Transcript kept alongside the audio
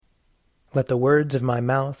Let the words of my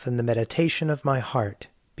mouth and the meditation of my heart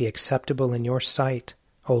be acceptable in your sight,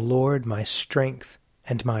 O Lord, my strength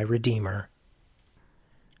and my Redeemer.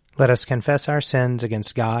 Let us confess our sins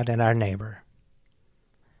against God and our neighbor.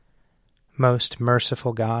 Most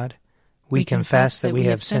merciful God, we confess that we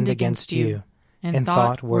have sinned against you in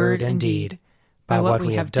thought, word, and deed, by what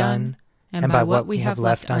we have done and by what we have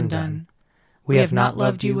left undone. We have not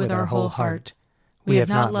loved you with our whole heart. We have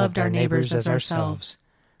not loved our neighbors as ourselves.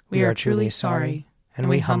 We are truly sorry, and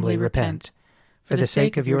we humbly repent. For the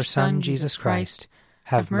sake of your Son, Jesus Christ,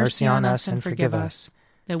 have mercy on us and forgive us,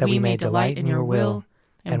 that we may delight in your will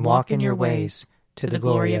and walk in your ways, to the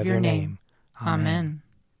glory of your name. Amen.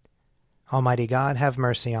 Almighty God, have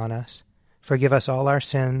mercy on us. Forgive us all our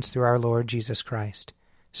sins through our Lord Jesus Christ.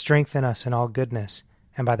 Strengthen us in all goodness,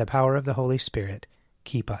 and by the power of the Holy Spirit,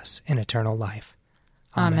 keep us in eternal life.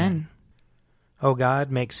 Amen. O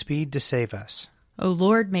God, make speed to save us. O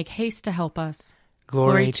Lord, make haste to help us.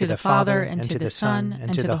 Glory to the Father, and to the Son,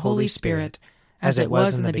 and to the Holy Spirit, as it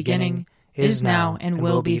was in the beginning, is now, and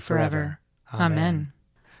will be forever. Amen.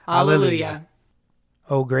 Alleluia.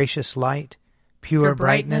 O gracious light, pure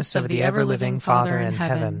brightness of the ever-living Father in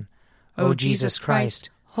heaven, O Jesus Christ,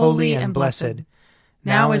 holy and blessed,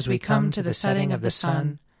 now as we come to the setting of the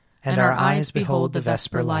sun, and our eyes behold the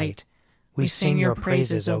vesper light, we sing your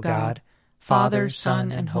praises, O God, Father,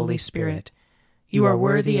 Son, and Holy Spirit. You are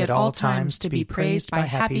worthy at all times to be praised by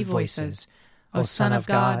happy voices, O Son of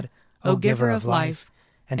God, O Giver of life,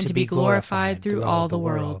 and to be glorified through all the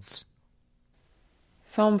worlds.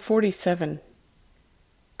 Psalm 47.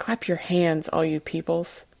 Clap your hands, all you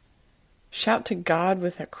peoples. Shout to God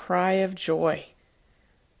with a cry of joy.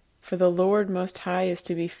 For the Lord Most High is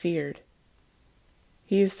to be feared.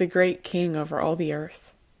 He is the great King over all the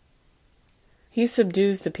earth. He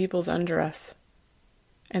subdues the peoples under us,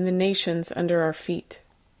 and the nations under our feet.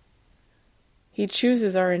 He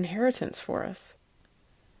chooses our inheritance for us,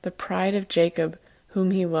 the pride of Jacob,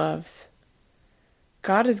 whom he loves.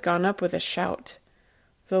 God has gone up with a shout,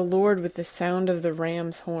 the Lord with the sound of the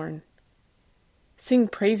ram's horn. Sing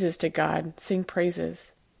praises to God, sing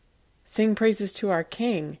praises. Sing praises to our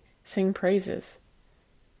King, sing praises.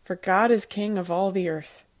 For God is King of all the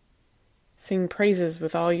earth. Sing praises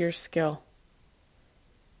with all your skill.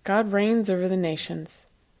 God reigns over the nations.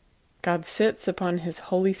 God sits upon his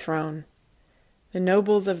holy throne. The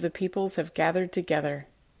nobles of the peoples have gathered together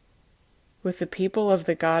with the people of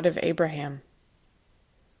the God of Abraham.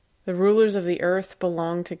 The rulers of the earth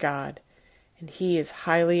belong to God, and he is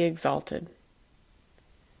highly exalted.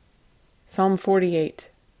 Psalm 48.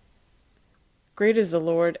 Great is the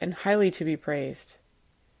Lord, and highly to be praised.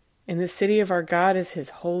 In the city of our God is his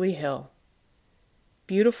holy hill.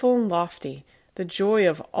 Beautiful and lofty, the joy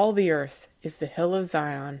of all the earth is the hill of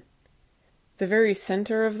Zion, the very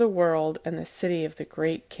center of the world and the city of the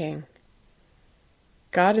great King.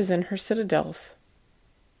 God is in her citadels.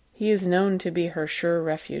 He is known to be her sure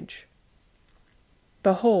refuge.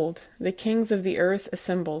 Behold, the kings of the earth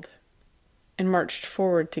assembled and marched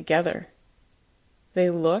forward together. They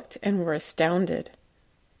looked and were astounded.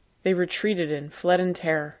 They retreated and fled in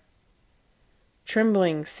terror.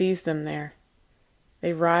 Trembling seized them there.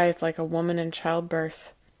 They writhed like a woman in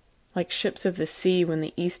childbirth, like ships of the sea when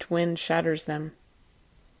the east wind shatters them.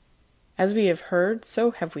 As we have heard,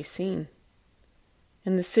 so have we seen.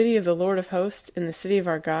 In the city of the Lord of hosts, in the city of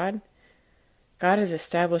our God, God has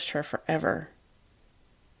established her forever.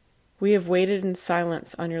 We have waited in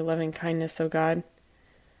silence on your loving kindness, O God,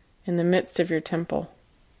 in the midst of your temple.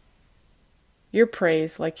 Your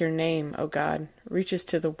praise, like your name, O God, reaches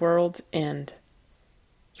to the world's end.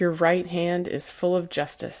 Your right hand is full of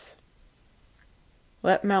justice.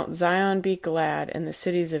 Let Mount Zion be glad, and the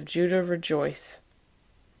cities of Judah rejoice,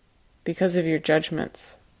 because of your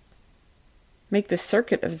judgments. Make the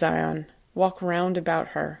circuit of Zion, walk round about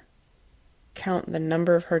her. Count the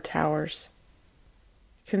number of her towers.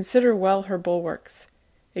 Consider well her bulwarks,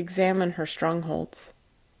 examine her strongholds,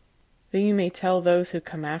 that you may tell those who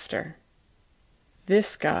come after.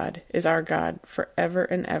 This God is our God forever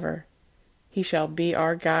and ever. He shall be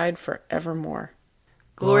our guide forevermore.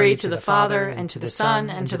 Glory to the Father, and to the Son,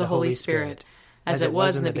 and to the Holy Spirit, as it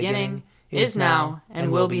was in the beginning, is now,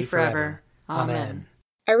 and will be forever. Amen.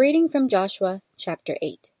 A reading from Joshua, chapter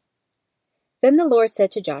 8. Then the Lord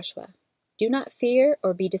said to Joshua, "Do not fear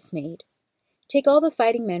or be dismayed. Take all the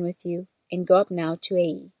fighting men with you, and go up now to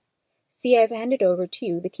Ai. See, I have handed over to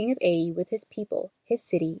you the king of Ai with his people, his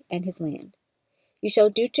city, and his land. You shall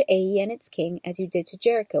do to Ai and its king as you did to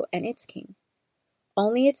Jericho and its king.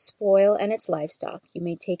 Only its spoil and its livestock you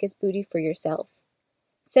may take as booty for yourself.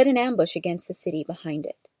 Set an ambush against the city behind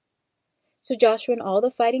it. So Joshua and all the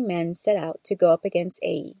fighting men set out to go up against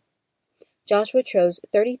Ai. Joshua chose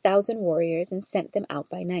 30,000 warriors and sent them out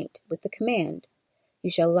by night, with the command, "You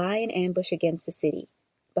shall lie in ambush against the city,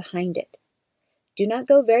 behind it. Do not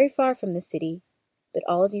go very far from the city, but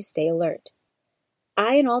all of you stay alert.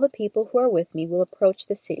 I and all the people who are with me will approach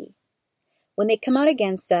the city. When they come out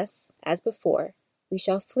against us, as before, we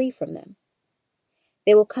shall flee from them.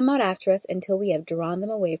 They will come out after us until we have drawn them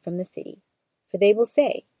away from the city, for they will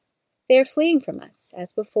say, 'They are fleeing from us,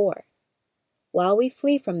 as before.' While we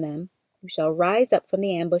flee from them, you shall rise up from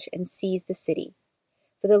the ambush and seize the city,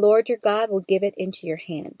 for the Lord your God will give it into your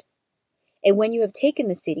hand. And when you have taken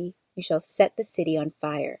the city, you shall set the city on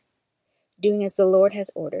fire, doing as the Lord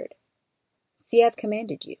has ordered. See, I have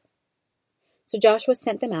commanded you." So Joshua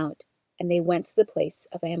sent them out, and they went to the place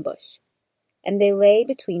of ambush. And they lay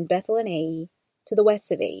between Bethel and Ai, to the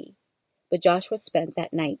west of Ai. But Joshua spent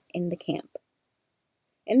that night in the camp.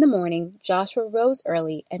 In the morning Joshua rose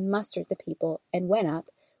early and mustered the people, and went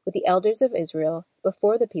up with the elders of Israel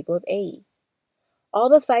before the people of Ai. All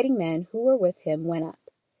the fighting men who were with him went up,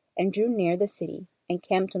 and drew near the city, and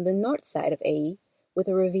camped on the north side of Ai, with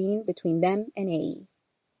a ravine between them and Ai.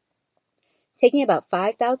 Taking about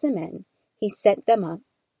 5,000 men, he set them up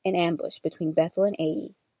in ambush between Bethel and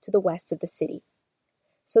Ai, to the west of the city.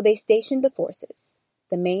 So they stationed the forces,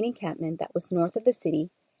 the main encampment that was north of the city,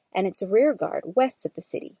 and its rear guard west of the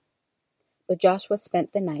city. But Joshua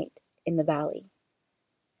spent the night in the valley.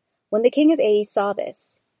 When the king of Ai saw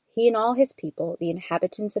this, he and all his people, the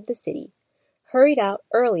inhabitants of the city, hurried out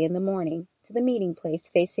early in the morning to the meeting place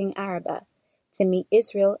facing Arabah, to meet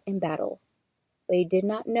Israel in battle. But he did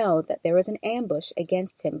not know that there was an ambush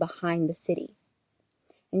against him behind the city.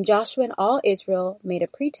 And Joshua and all Israel made a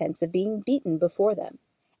pretense of being beaten before them,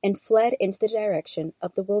 and fled into the direction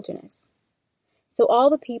of the wilderness. So all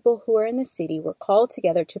the people who were in the city were called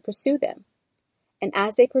together to pursue them. And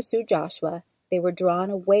as they pursued Joshua, they were drawn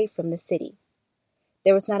away from the city.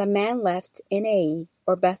 There was not a man left in Ai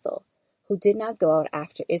or Bethel who did not go out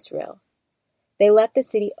after Israel. They left the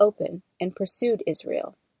city open and pursued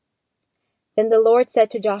Israel. Then the Lord said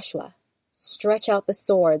to Joshua, "Stretch out the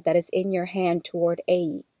sword that is in your hand toward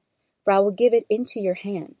Ai, for I will give it into your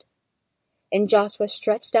hand." And Joshua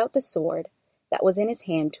stretched out the sword that was in his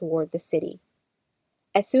hand toward the city.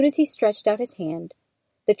 As soon as he stretched out his hand,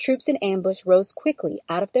 the troops in ambush rose quickly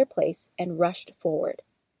out of their place and rushed forward.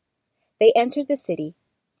 They entered the city,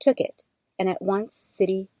 took it, and at once the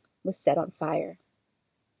city was set on fire.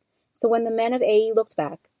 So when the men of Ai looked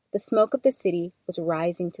back, the smoke of the city was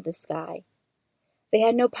rising to the sky. They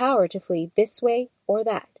had no power to flee this way or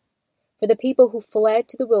that, for the people who fled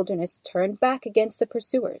to the wilderness turned back against the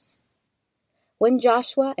pursuers. When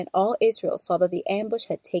Joshua and all Israel saw that the ambush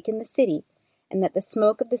had taken the city, and that the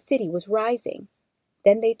smoke of the city was rising,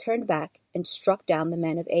 then they turned back and struck down the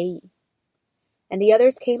men of Ai. And the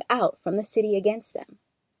others came out from the city against them.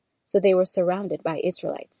 So they were surrounded by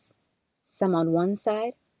Israelites, some on one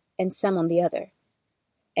side and some on the other.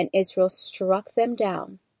 And Israel struck them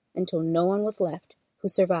down until no one was left who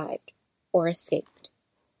survived or escaped.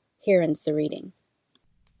 Here ends the reading.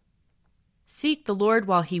 Seek the Lord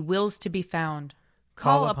while he wills to be found.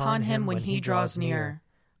 Call upon him when he draws near.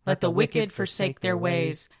 Let the wicked forsake their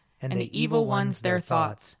ways, and the evil ones their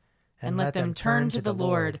thoughts. And let them turn to the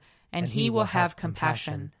Lord, and he will have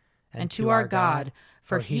compassion. And to our God,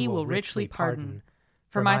 for he will richly pardon.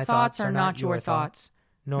 For my thoughts are not your thoughts,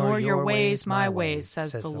 nor your ways my ways,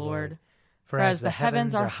 says the Lord. For as the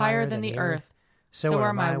heavens are higher than the earth, so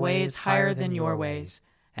are my ways higher than your ways,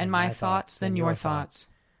 and my thoughts than your thoughts.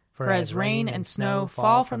 For as rain and snow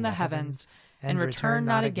fall from the heavens, and return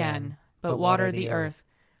not again, but water the earth,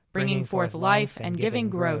 bringing forth life and giving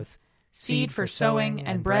growth, seed for sowing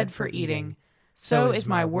and bread for eating, so is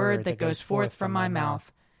my word that goes forth from my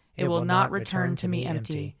mouth. It will not return to me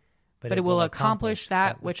empty, but it will accomplish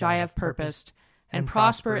that which I have purposed, and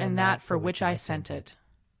prosper in that for which I sent it.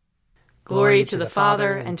 Glory to the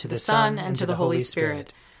Father, and to the Son, and to the Holy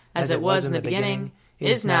Spirit, as it was in the beginning,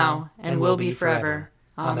 is now, and will be forever.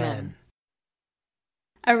 Amen.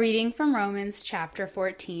 A reading from Romans chapter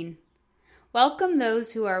 14. Welcome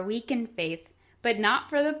those who are weak in faith, but not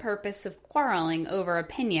for the purpose of quarreling over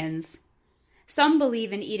opinions. Some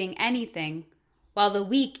believe in eating anything, while the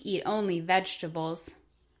weak eat only vegetables.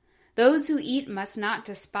 Those who eat must not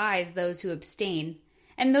despise those who abstain,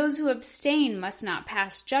 and those who abstain must not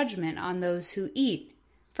pass judgment on those who eat,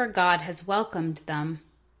 for God has welcomed them.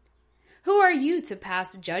 Who are you to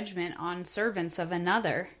pass judgment on servants of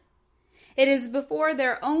another? It is before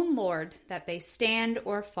their own Lord that they stand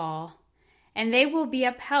or fall, and they will be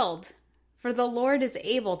upheld, for the Lord is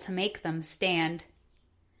able to make them stand.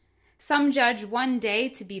 Some judge one day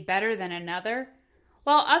to be better than another,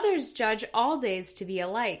 while others judge all days to be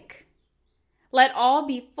alike. Let all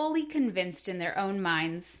be fully convinced in their own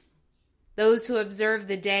minds. Those who observe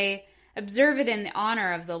the day, observe it in the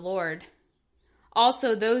honor of the Lord.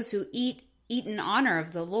 Also those who eat in honor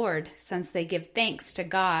of the Lord, since they give thanks to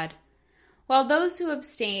God, while those who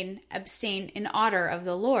abstain in honor of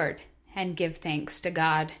the Lord, and give thanks to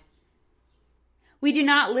God. We do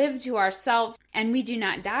not live to ourselves, and we do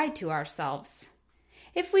not die to ourselves.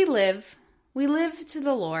 If we live to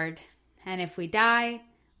the Lord, and if we die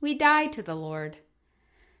to the Lord.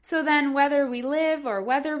 So then, whether we live or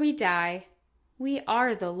whether we die, we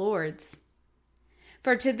are the Lord's.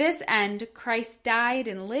 For to this end Christ died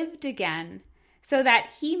and lived again, so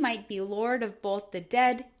that he might be Lord of both the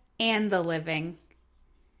dead and the living.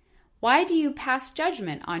 Why do you pass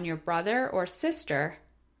judgment on your brother or sister?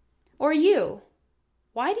 Or you?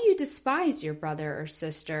 Why do you despise your brother or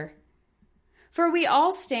sister? For we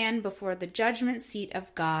all stand before the judgment seat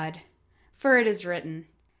of God. For it is written,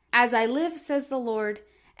 As I live, says the Lord,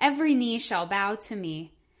 every knee shall bow to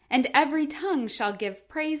me, and every tongue shall give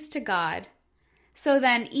praise to God. So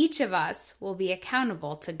then each of us will be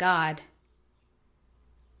accountable to God.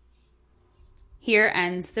 Here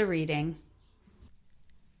ends the reading.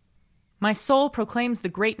 My soul proclaims the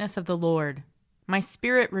greatness of the Lord. My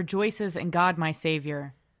spirit rejoices in God my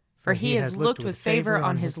Savior. For he has looked with favor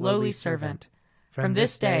on his lowly servant. From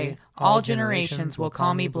this day all generations will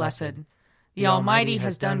call me blessed. The Almighty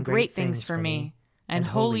has done great things for me, and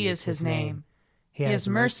holy is his name. He has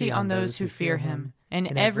mercy on those who fear him,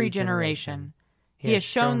 in every generation. He has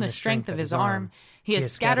shown the strength of his arm. He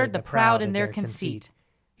has scattered the proud in their conceit.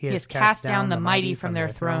 He has cast down the mighty from their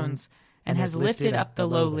thrones, and has lifted up the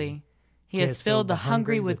lowly. He has filled the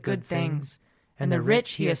hungry with good things, and the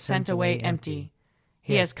rich he has sent away empty.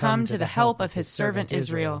 He has come to the help of his servant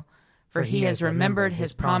Israel, for he has remembered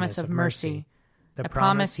his promise of mercy, the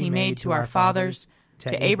promise he made to our fathers,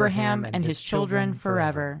 to Abraham and his children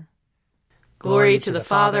forever. Glory to the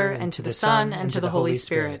Father, and to the Son, and to the Holy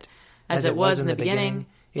Spirit, as it was in the beginning,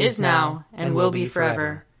 is now, and will be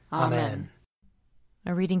forever. Amen.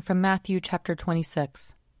 A reading from Matthew chapter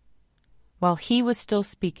 26. While he was still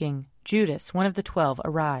speaking, Judas, one of the 12,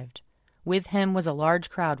 arrived. With him was a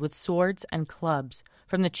large crowd with swords and clubs,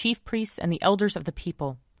 from the chief priests and the elders of the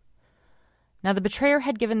people. Now the betrayer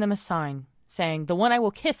had given them a sign, saying, "The one I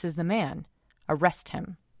will kiss is the man. Arrest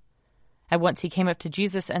him." At once he came up to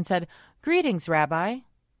Jesus and said, "Greetings, Rabbi,"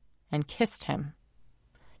 and kissed him.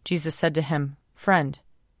 Jesus said to him, "Friend,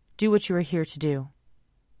 do what you are here to do."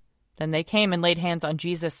 Then they came and laid hands on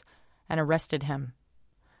Jesus and arrested him.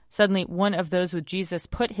 Suddenly one of those with Jesus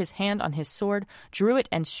put his hand on his sword, drew it,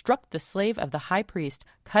 and struck the slave of the high priest,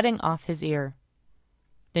 cutting off his ear.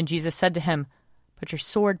 Then Jesus said to him, "Put your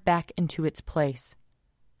sword back into its place.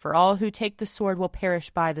 For all who take the sword will perish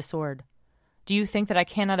by the sword. Do you think that I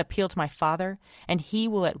cannot appeal to my Father, and he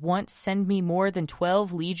will at once send me more than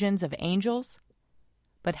 12 legions of angels?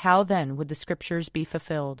 But how then would the Scriptures be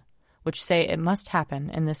fulfilled, which say it must happen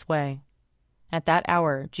in this way?" At that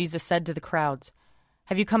hour Jesus said to the crowds,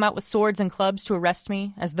 "Have you come out with swords and clubs to arrest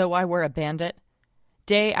me, as though I were a bandit?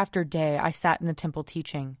 Day after day I sat in the temple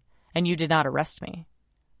teaching, and you did not arrest me.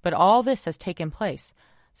 But all this has taken place,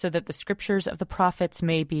 so that the Scriptures of the prophets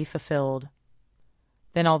may be fulfilled."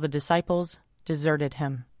 Then all the disciples deserted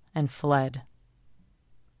him and fled.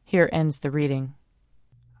 Here ends the reading.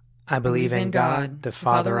 I believe in God, the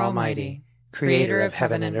Father Almighty, creator of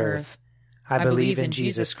heaven and earth. I believe in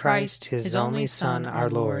Jesus Christ, his only Son, our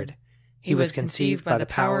Lord. He was conceived by the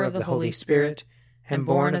power of the Holy Spirit and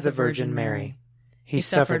born of the Virgin Mary. He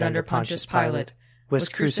suffered under Pontius Pilate, was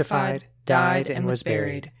crucified, died, and was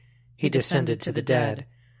buried. He descended to the dead.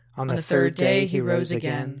 On the third day he rose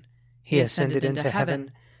again. He ascended into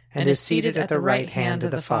heaven and is seated at the right hand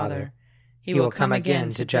of the Father. He will come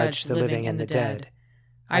again to judge the living and the dead.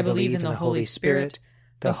 I believe in the Holy Spirit,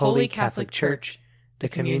 the Holy Catholic Church, the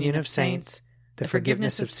communion of saints, the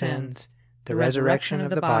forgiveness of sins, the resurrection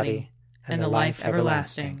of the body, and the life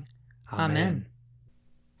everlasting. Amen.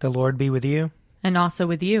 The Lord be with you. And also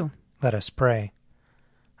with you. Let us pray.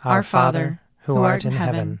 Our Father, who art in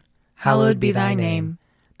heaven, hallowed be thy name.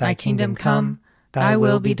 Thy kingdom come, thy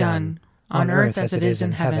will be done, on earth as it is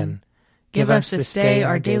in heaven. Give us this day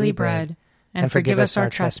our daily bread, and forgive us our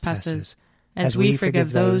trespasses, as we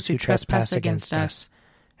forgive those who trespass against us.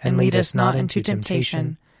 And lead us not into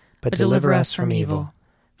temptation, but deliver us from evil.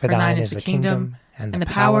 For thine is the kingdom, and the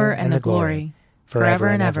power, and the glory, forever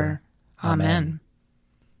and ever. Amen.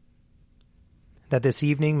 That this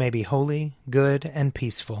evening may be holy, good, and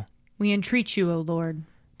peaceful. We entreat you, O Lord.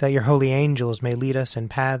 that your holy angels may lead us in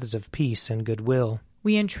paths of peace and goodwill.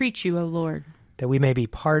 We entreat you, O Lord. That we may be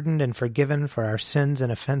pardoned and forgiven for our sins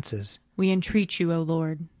and offenses. We entreat you, O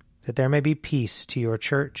Lord. That there may be peace to your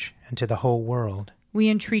church and to the whole world. We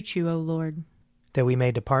entreat you, O Lord. That we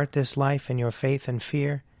may depart this life in your faith and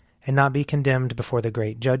fear, and not be condemned before the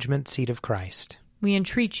great judgment seat of Christ. We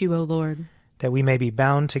entreat you, O Lord. That we may be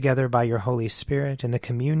bound together by your Holy Spirit in the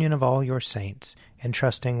communion of all your saints,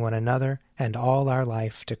 entrusting one another and all our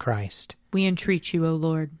life to Christ. We entreat you, O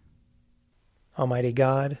Lord. Almighty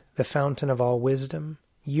God, the fountain of all wisdom,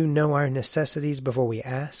 you know our necessities before we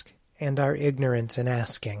ask, and our ignorance in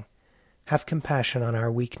asking. Have compassion on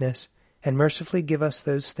our weakness, and mercifully give us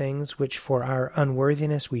those things which for our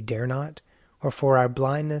unworthiness we dare not, or for our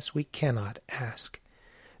blindness we cannot ask.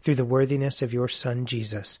 Through the worthiness of your Son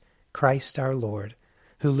Jesus, Christ our Lord,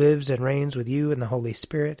 who lives and reigns with you in the Holy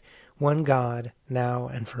Spirit, one God, now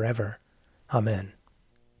and forever. Amen.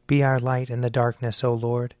 Be our light in the darkness, O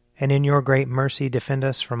Lord, and in your great mercy defend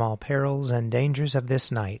us from all perils and dangers of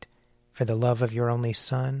this night, for the love of your only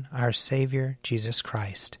Son, our Savior, Jesus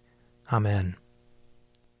Christ. Amen.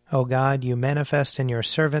 O God, you manifest in your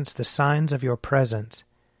servants the signs of your presence.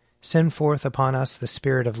 Send forth upon us the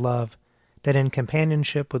Spirit of love, that in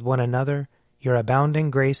companionship with one another your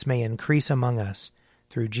abounding grace may increase among us,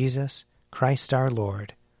 through Jesus Christ our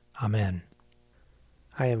Lord. Amen.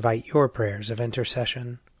 I invite your prayers of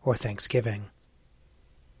intercession or thanksgiving.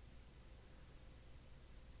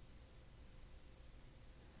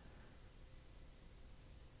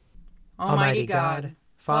 Almighty God,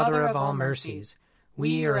 Father of all mercies, we,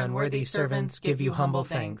 your unworthy servants, give you humble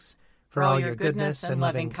thanks for all your goodness and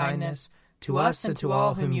loving kindness to us and to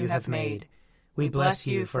all whom you have made. We bless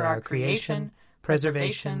you for our creation,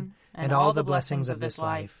 preservation, and all the blessings of this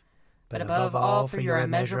life, but above all for your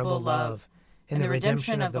immeasurable love in the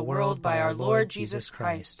redemption of the world by our Lord Jesus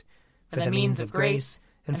Christ, for the means of grace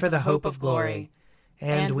and for the hope of glory.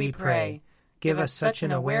 And we pray, give us such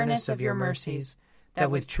an awareness of your mercies that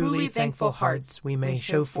with truly thankful hearts we may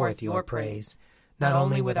show forth your praise, not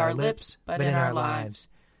only with our lips, but in our lives,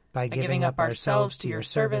 by giving up ourselves to your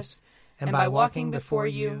service, and by walking before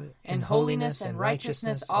you in holiness and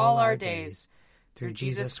righteousness all our days, through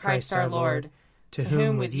Jesus Christ our Lord, to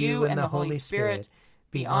whom with you and the Holy Spirit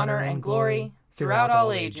be honor and glory throughout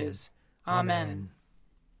all ages. Amen.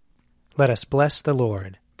 Let us bless the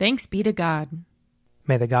Lord. Thanks be to God.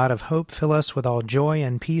 May the God of hope fill us with all joy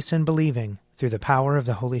and peace in believing, through the power of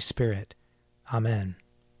the Holy Spirit. Amen.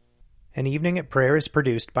 An Evening at Prayer is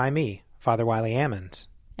produced by me, Father Wiley Ammons.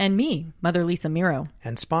 And me, Mother Lisa Miro.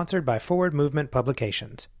 And sponsored by Forward Movement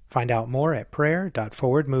Publications. Find out more at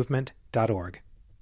prayer.forwardmovement.org.